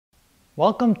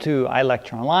Welcome to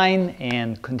iLecture Online,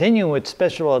 and continuing with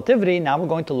special relativity, now we're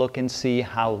going to look and see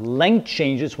how length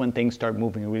changes when things start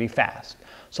moving really fast.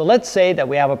 So let's say that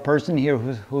we have a person here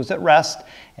who's at rest,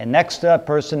 and next to that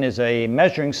person is a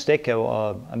measuring stick,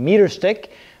 a meter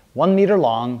stick, 1 meter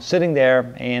long, sitting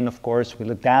there, and of course we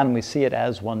look down and we see it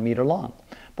as 1 meter long.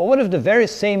 But what if the very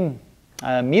same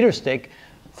meter stick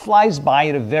flies by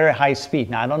at a very high speed?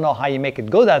 Now, I don't know how you make it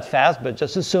go that fast, but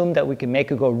just assume that we can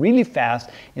make it go really fast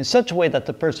in such a way that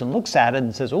the person looks at it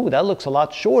and says, oh, that looks a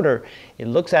lot shorter. It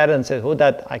looks at it and says, oh,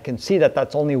 I can see that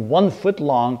that's only 1 foot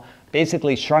long,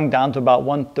 basically shrunk down to about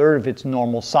 1/3 of its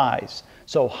normal size.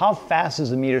 So how fast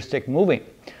is the meter stick moving?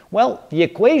 Well, the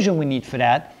equation we need for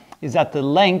that is that the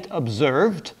length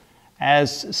observed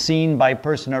as seen by a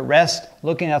person at rest,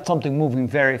 looking at something moving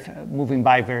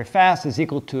by very fast, is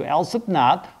equal to L sub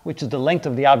naught, which is the length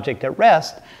of the object at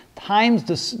rest, times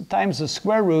the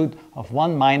square root of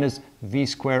 1 minus v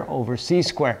squared over c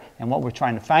squared. And what we're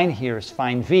trying to find here is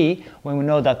find v, when we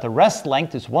know that the rest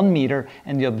length is 1 meter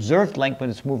and the observed length when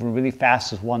it's moving really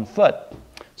fast is 1 foot.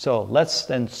 So let's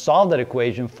then solve that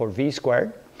equation for v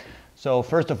squared. So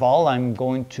first of all, I'm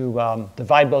going to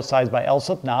divide both sides by L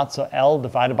sub naught. So L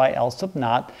divided by L sub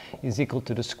naught is equal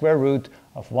to the square root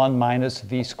of 1 minus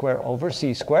v squared over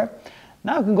c squared.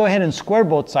 Now I can go ahead and square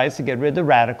both sides to get rid of the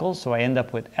radicals. So I end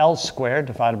up with L squared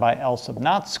divided by L sub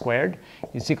naught squared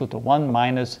is equal to 1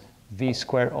 minus v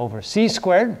squared over c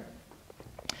squared.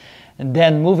 And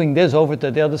then moving this over to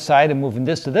the other side and moving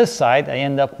this to this side, I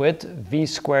end up with v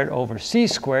squared over c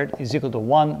squared is equal to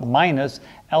 1 minus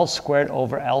L squared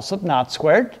over L sub naught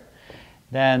squared.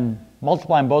 Then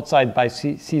multiplying both sides by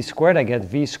c squared, I get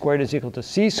v squared is equal to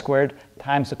c squared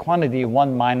times the quantity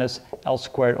 1 minus L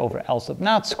squared over L sub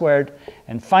naught squared.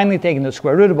 And finally, taking the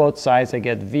square root of both sides, I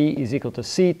get v is equal to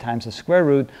c times the square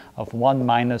root of 1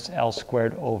 minus L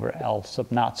squared over L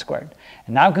sub naught squared.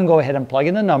 And now I can go ahead and plug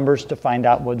in the numbers to find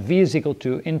out what v is equal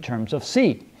to in terms of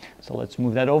c. So let's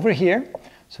move that over here.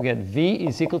 So we get v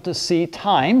is equal to c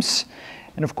times,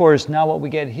 and of course now what we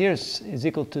get here is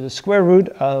equal to the square root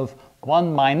of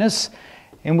 1 minus,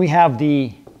 and we have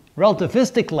the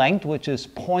relativistic length, which is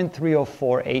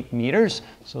 0.3048 meters,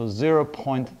 so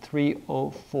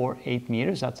 0.3048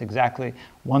 meters, that's exactly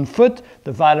 1 foot,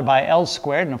 divided by L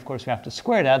squared, and of course we have to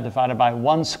square that, divided by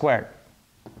 1 squared.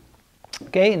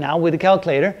 Okay, now with the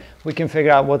calculator, we can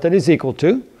figure out what that is equal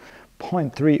to.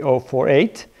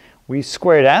 0.3048, we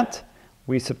square that,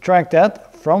 we subtract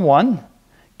that from 1.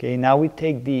 Okay, now we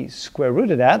take the square root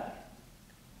of that,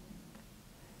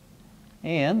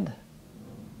 and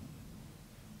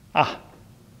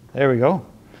there we go.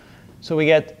 So we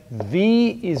get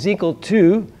v is equal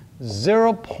to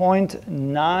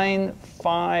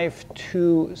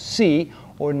 0.952 c,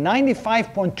 or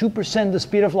 95.2% the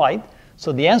speed of light.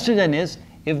 So the answer then is,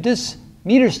 if this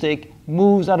meter stick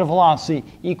moves at a velocity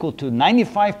equal to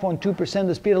 95.2%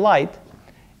 the speed of light,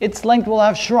 its length will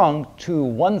have shrunk to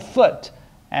 1 foot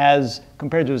as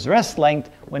compared to its rest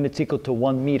length when it's equal to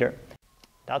 1 meter.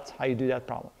 That's how you do that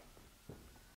problem.